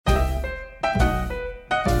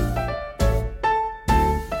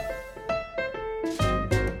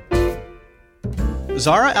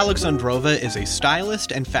Zara Alexandrova is a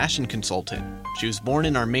stylist and fashion consultant. She was born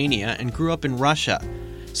in Armenia and grew up in Russia.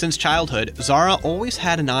 Since childhood, Zara always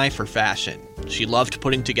had an eye for fashion. She loved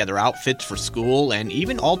putting together outfits for school and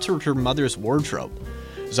even altered her mother's wardrobe.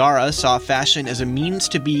 Zara saw fashion as a means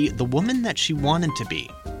to be the woman that she wanted to be.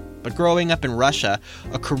 But growing up in Russia,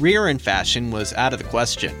 a career in fashion was out of the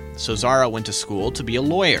question, so Zara went to school to be a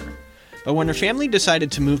lawyer. But when her family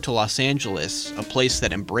decided to move to Los Angeles, a place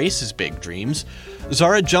that embraces big dreams,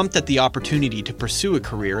 Zara jumped at the opportunity to pursue a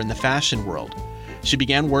career in the fashion world. She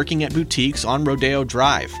began working at boutiques on Rodeo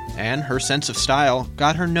Drive, and her sense of style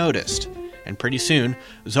got her noticed. And pretty soon,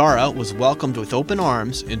 Zara was welcomed with open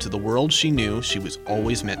arms into the world she knew she was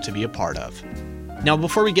always meant to be a part of. Now,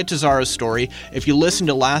 before we get to Zara's story, if you listened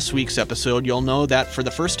to last week's episode, you'll know that for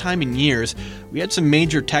the first time in years, we had some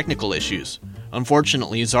major technical issues.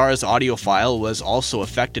 Unfortunately, Zara's audio file was also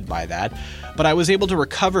affected by that, but I was able to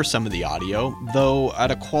recover some of the audio, though at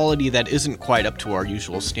a quality that isn't quite up to our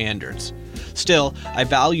usual standards. Still, I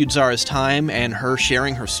valued Zara's time and her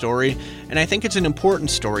sharing her story, and I think it's an important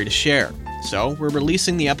story to share. So, we're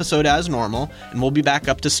releasing the episode as normal, and we'll be back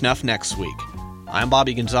up to snuff next week. I'm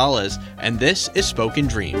Bobby Gonzalez, and this is Spoken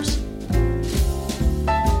Dreams.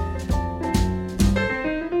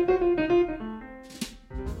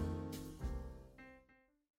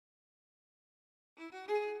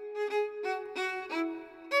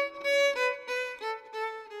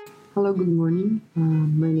 Hello, good morning.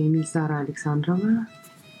 My name is Zara Alexandrova.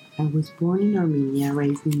 I was born in Armenia,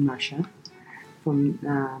 raised in Russia. From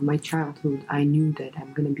my childhood, I knew that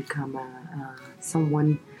I'm going to become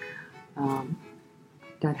someone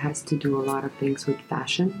that has to do a lot of things with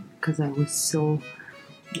fashion, because I was so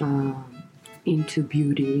into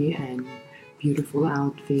beauty and beautiful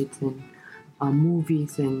outfits and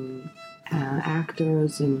movies and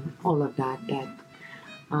actors and all of that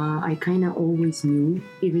I kind of always knew,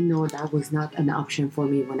 even though that was not an option for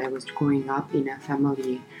me when I was growing up in a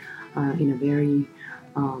family, in a very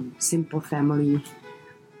simple family.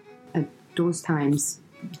 At those times,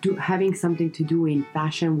 having something to do in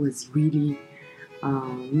fashion was really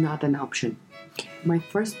not an option. My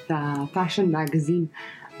first fashion magazine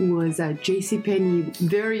was a JCPenney,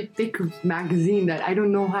 very thick magazine that I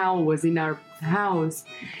don't know how was in our house,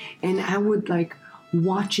 and I would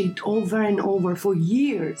watch it over and over for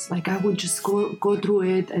years. I would just go through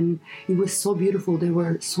it, and it was so beautiful. There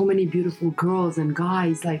were so many beautiful girls and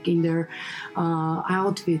guys in their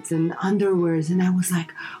outfits and underwears, and I was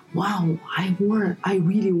like, wow, I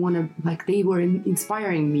really want to, they were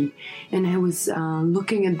inspiring me. And I was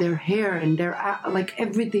looking at their hair and their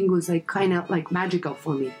everything was kind of magical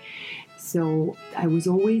for me. So I was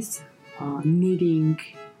always knitting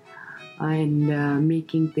and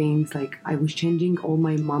making things. I was changing all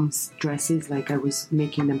my mom's dresses, I was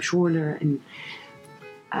making them shorter. And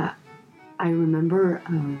I remember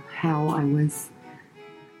how I was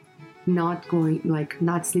not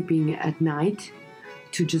sleeping at night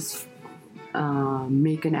to just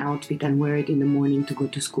make an outfit and wear it in the morning to go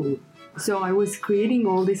to school. So I was creating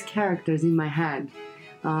all these characters in my head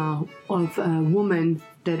of a woman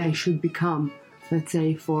that I should become, let's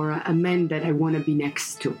say, for a man that I want to be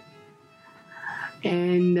next to.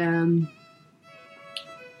 And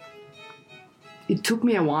it took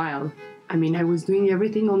me a while. I was doing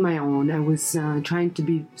everything on my own. I was trying to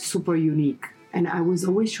be super unique. And I was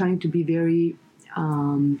always trying to be very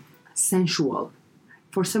sensual.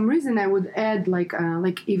 For some reason, I would add,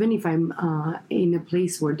 even if I'm in a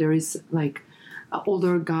place where there is,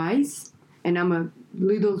 older guys, and I'm a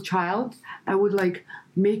little child, I would,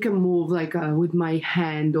 make a move, with my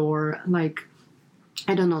hand, or,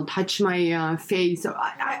 I don't know, touch my face.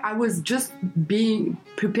 I was just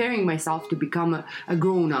preparing myself to become a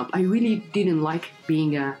grown-up. I really didn't like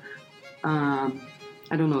being a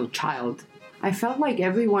child. I felt like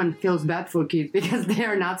everyone feels bad for kids because they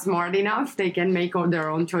are not smart enough. They can make all their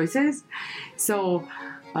own choices. So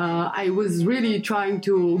I was really trying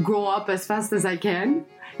to grow up as fast as I can,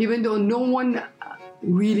 even though no one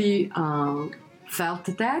really felt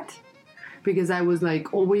that. Because I was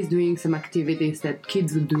always doing some activities that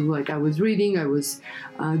kids would do. I was reading, I was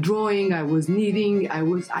drawing, I was knitting. I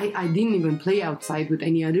didn't even play outside with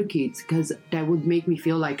any other kids because that would make me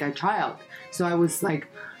feel like a child. So I was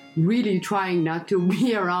really trying not to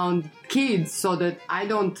be around kids so that I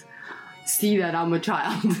don't see that I'm a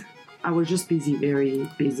child. I was just busy, very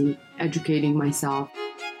busy, educating myself.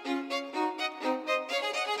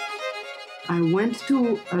 I went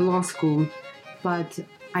to a law school, but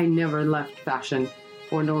I never left fashion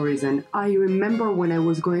for no reason. I remember when I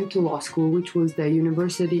was going to law school, which was the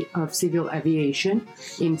University of Civil Aviation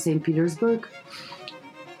in St. Petersburg,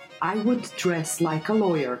 I would dress like a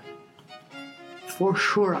lawyer. For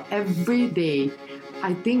sure, every day.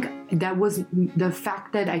 I think that was the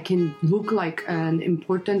fact that I can look like an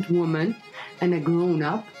important woman and a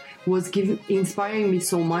grown-up was inspiring me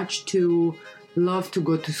so much to love to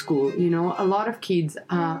go to school. You know, a lot of kids,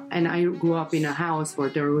 and I grew up in a house where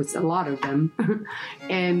there was a lot of them.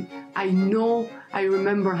 And I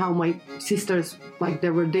remember how my sisters, like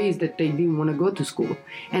there were days that they didn't want to go to school.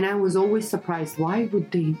 And I was always surprised, why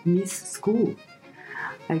would they miss school?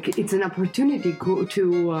 Like it's an opportunity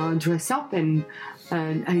to dress up and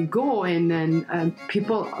go, and then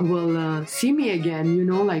people will see me again, you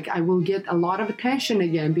know, like I will get a lot of attention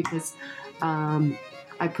again because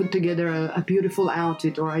I put together a beautiful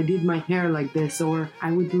outfit, or I did my hair like this, or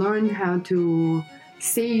I would learn how to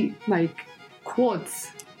say like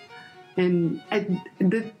quotes. And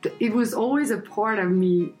it was always a part of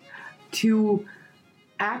me to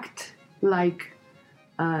act like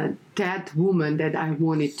that woman that I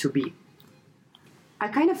wanted to be. I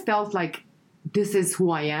kind of felt like this is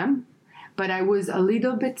who I am, but I was a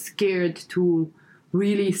little bit scared to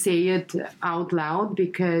really say it out loud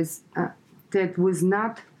because that was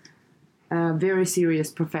not a very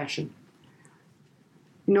serious profession.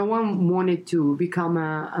 No one wanted to become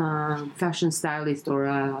a fashion stylist or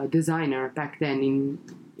a designer back then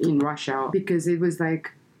in Russia because it was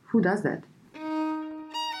like, who does that?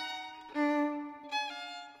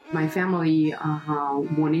 My family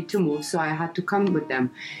wanted to move, so I had to come with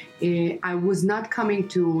them. I was not coming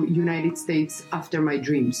to United States after my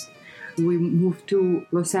dreams. We moved to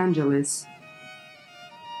Los Angeles.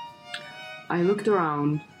 I looked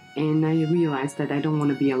around and I realized that I don't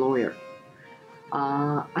want to be a lawyer.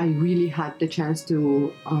 I really had the chance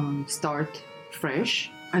to start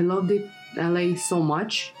fresh. I loved LA so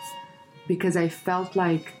much because I felt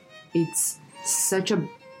like it's such a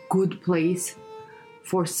good place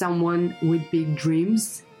for someone with big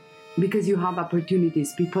dreams, because you have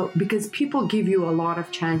opportunities. Because people give you a lot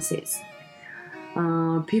of chances.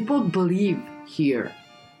 People believe here,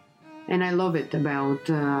 and I love it about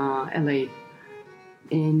LA.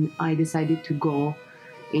 And I decided to go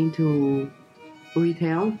into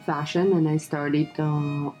retail fashion, and I started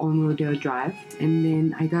on Rodeo Drive, and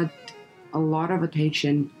then I got a lot of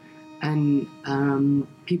attention, and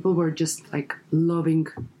people were just like loving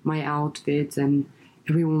my outfits, and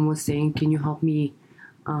everyone was saying, can you help me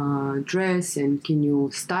dress, and can you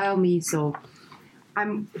style me? So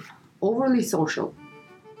I'm overly social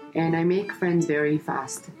and I make friends very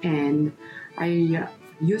fast, and I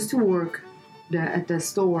used to work at the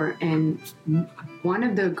store, and one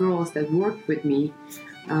of the girls that worked with me,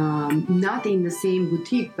 not in the same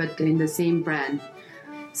boutique but in the same brand.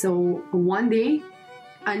 So one day,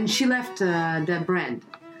 and she left the brand,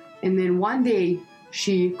 and then one day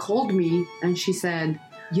she called me and she said,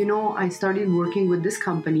 you know, I started working with this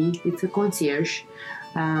company. It's a concierge.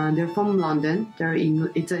 They're from London.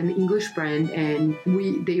 It's an English brand, and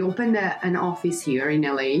they opened an office here in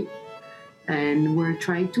LA. And we're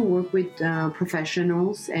trying to work with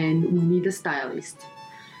professionals, and we need a stylist.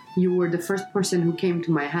 You were the first person who came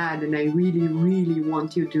to my head, and I really, really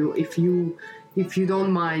want you to, if you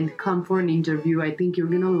don't mind, come for an interview. I think you're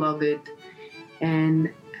gonna love it.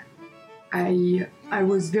 And I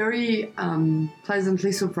was very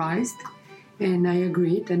pleasantly surprised, and I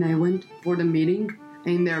agreed, and I went for the meeting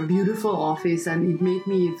in their beautiful office, and it made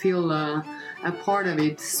me feel a part of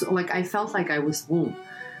it. So, like, I felt like I was home.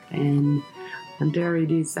 And there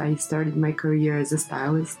it is. I started my career as a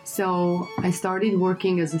stylist. So I started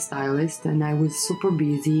working as a stylist, and I was super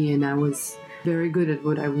busy, and I was very good at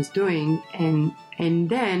what I was doing. And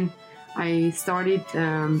then I started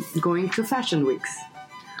going to fashion weeks,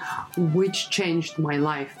 which changed my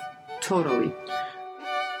life totally.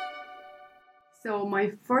 So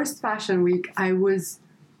my first fashion week, I was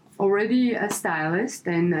already a stylist,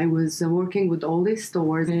 and I was working with all these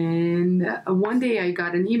stores. And one day I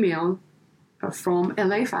got an email from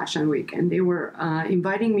LA Fashion Week, and they were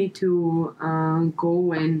inviting me to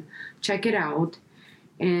go and check it out.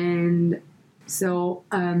 And so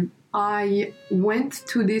I went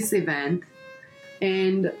to this event,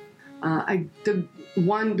 and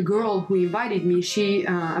the girl who invited me, she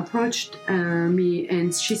approached me,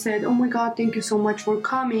 and she said, oh my God, thank you so much for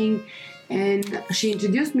coming. And she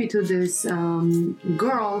introduced me to this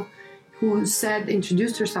girl who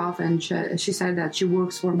introduced herself, and she said that she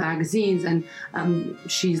works for magazines, and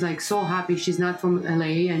she's like so happy. She's not from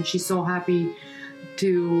LA, and she's so happy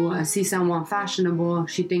to see someone fashionable.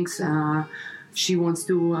 She thinks she wants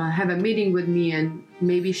to have a meeting with me, and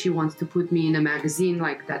maybe she wants to put me in a magazine,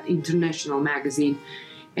 like that international magazine.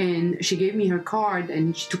 And she gave me her card,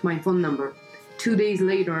 and she took my phone number 2 days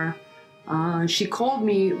later, she called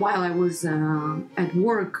me while I was at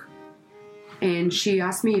work, and she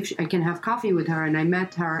asked me if I can have coffee with her. And I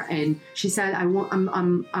met her, and she said,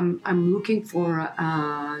 I'm looking for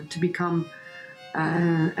to become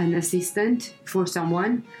an assistant for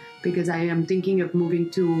someone, because I am thinking of moving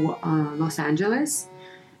to Los Angeles.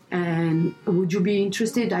 And would you be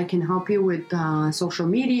interested? I can help you with social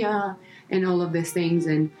media and all of these things.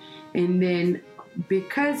 And then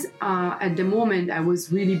because at the moment I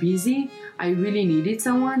was really busy, I really needed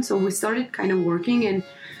someone. So we started kind of working. And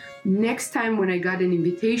next time when I got an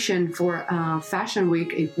invitation for Fashion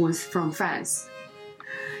Week, it was from France.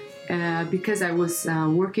 Because I was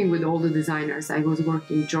working with all the designers. I was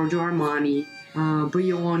working Giorgio Armani,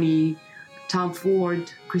 Brioni, Tom Ford,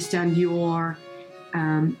 Christian Dior,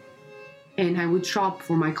 and I would shop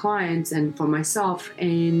for my clients and for myself,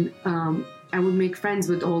 and I would make friends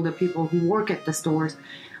with all the people who work at the stores.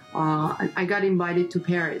 I got invited to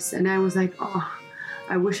Paris, and I was like, oh,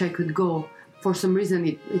 I wish I could go. For some reason,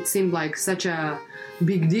 it seemed like such a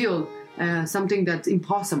big deal, something that's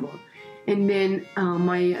impossible. And then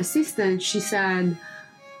my assistant, she said,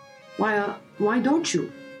 well, why don't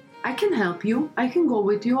you? I can help you. I can go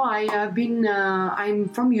with you. I'm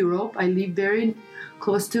from Europe. I live very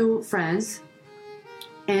close to France.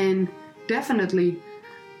 And definitely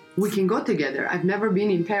we can go together. I've never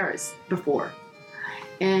been in Paris before.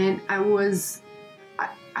 And I was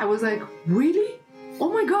like, really?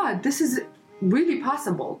 Oh my God, this is really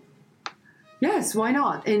possible. Yes, why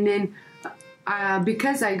not? And then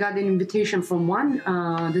because I got an invitation from one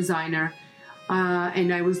designer,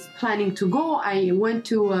 and I was planning to go, I went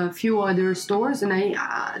to a few other stores, and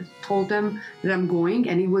I told them that I'm going,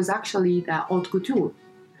 and it was actually the Haute Couture,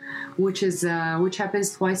 which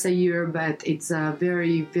happens twice a year, but it's a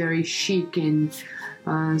very, very chic and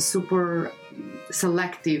super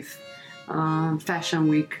selective fashion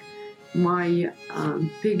week. My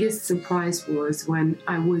biggest surprise was when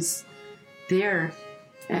I was there,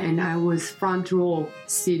 and I was front row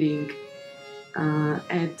sitting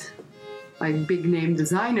at like big name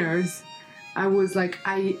designers. I was like,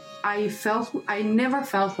 I never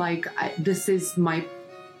felt like this is my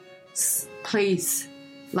place,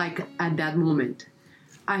 like at that moment.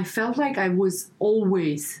 I felt like I was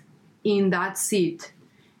always in that seat.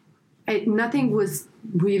 Nothing was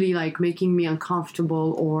really like making me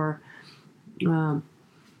uncomfortable or I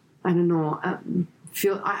don't know.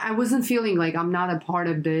 I wasn't feeling like I'm not a part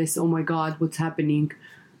of this. Oh my God, what's happening?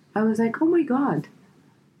 I was like, oh my God,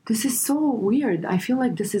 this is so weird. I feel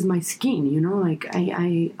like this is my skin, you know, like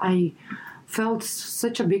I felt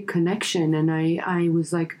such a big connection, and I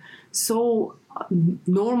was like so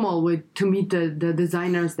normal to meet the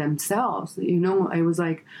designers themselves, you know. I was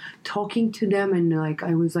like talking to them, and like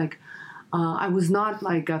I was like I was not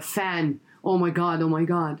like a fan. Oh my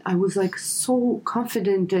God. I was like so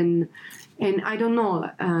confident, and I don't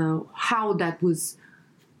know how that was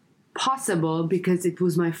possible, because it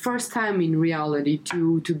was my first time in reality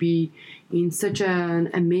to be in such an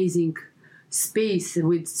amazing space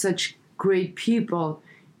with such great people.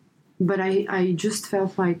 But I just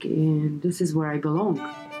felt like this is where I belong.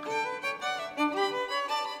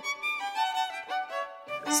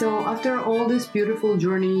 So after all this beautiful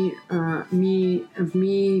journey, me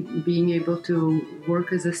being able to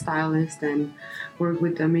work as a stylist and work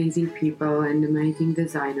with amazing people and amazing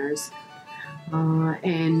designers,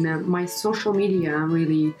 and my social media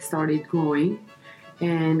really started growing,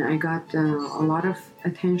 and I got a lot of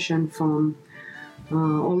attention from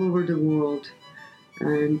all over the world,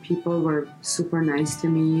 and people were super nice to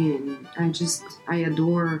me, and I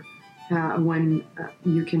adore when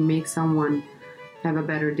you can make someone have a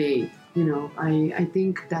better day. You know, I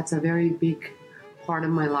think that's a very big part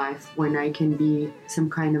of my life, when I can be some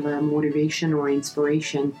kind of a motivation or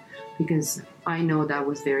inspiration, because I know that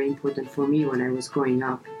was very important for me when I was growing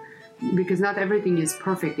up, because not everything is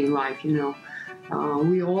perfect in life, you know.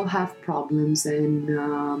 We all have problems and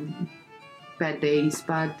bad days,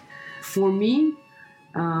 but for me,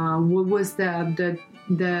 what was the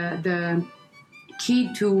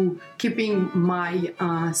key to keeping my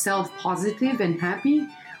self positive and happy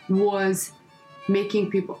was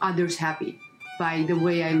making others happy, by the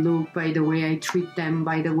way I look, by the way I treat them,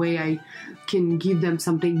 by the way I can give them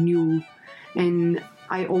something new. And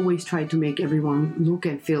I always try to make everyone look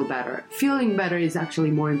and feel better. Feeling better is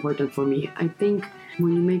actually more important for me. I think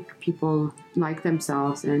when you make people like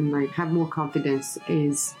themselves and like have more confidence,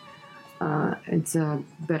 it's a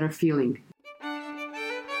better feeling.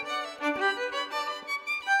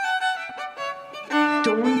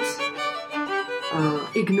 Don't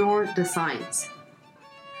ignore the signs.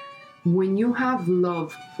 When you have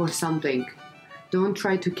love for something, don't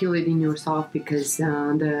try to kill it in yourself, because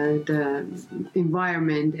the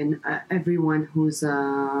environment and everyone who's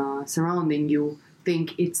surrounding you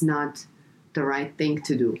think it's not the right thing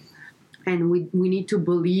to do. And we need to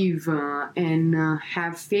believe and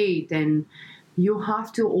have faith, and you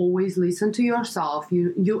have to always listen to yourself.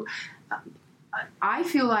 I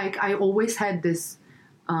feel like I always had this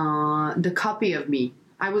the copy of me.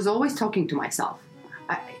 I was always talking to myself.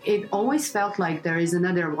 It always felt like there is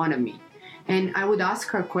another one of me, and I would ask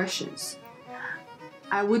her questions.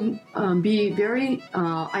 I would be very.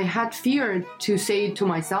 I had fear to say it to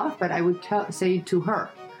myself, but I would say it to her,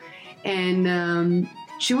 and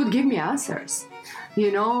she would give me answers.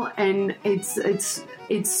 And it's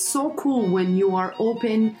so cool when you are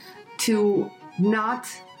open to not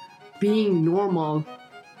being normal,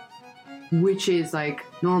 which is like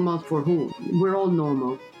normal for who? We're all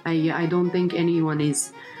normal. I don't think anyone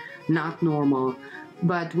is not normal,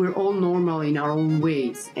 but we're all normal in our own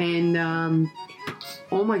ways. And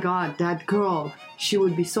oh my God, that girl, she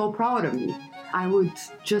would be so proud of me. I would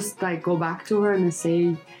just like go back to her and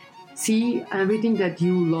say, see, everything that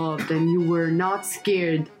you loved, and you were not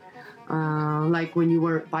scared, like when you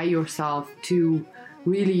were by yourself, to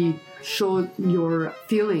really show your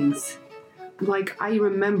feelings. Like, I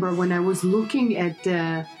remember when I was looking at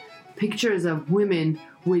pictures of women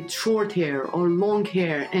with short hair or long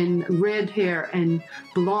hair and red hair and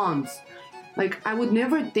blondes, like, I would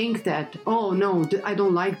never think that, oh no, I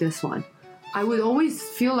don't like this one. I would always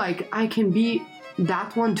feel like I can be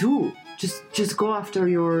that one too. Just go after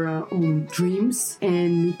your own dreams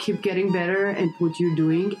and keep getting better at what you're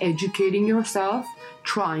doing, educating yourself,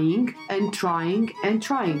 trying and trying and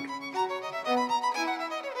trying.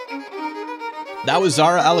 That was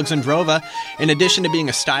Zara Alexandrova. In addition to being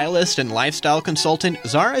a stylist and lifestyle consultant,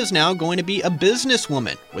 Zara is now going to be a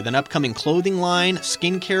businesswoman with an upcoming clothing line,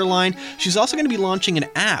 skincare line. She's also going to be launching an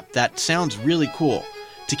app that sounds really cool.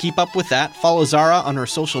 To keep up with that, follow Zara on her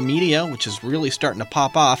social media, which is really starting to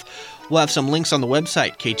pop off. We'll have some links on the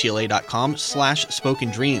website,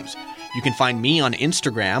 ktla.com/spokendreams. You can find me on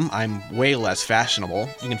Instagram. I'm way less fashionable.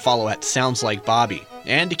 You can follow at SoundsLikeBobby.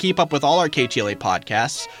 And to keep up with all our KTLA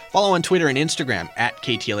podcasts, follow on Twitter and Instagram at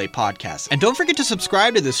KTLA Podcasts. And don't forget to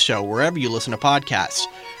subscribe to this show wherever you listen to podcasts.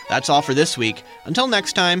 That's all for this week. Until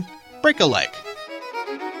next time, break a leg.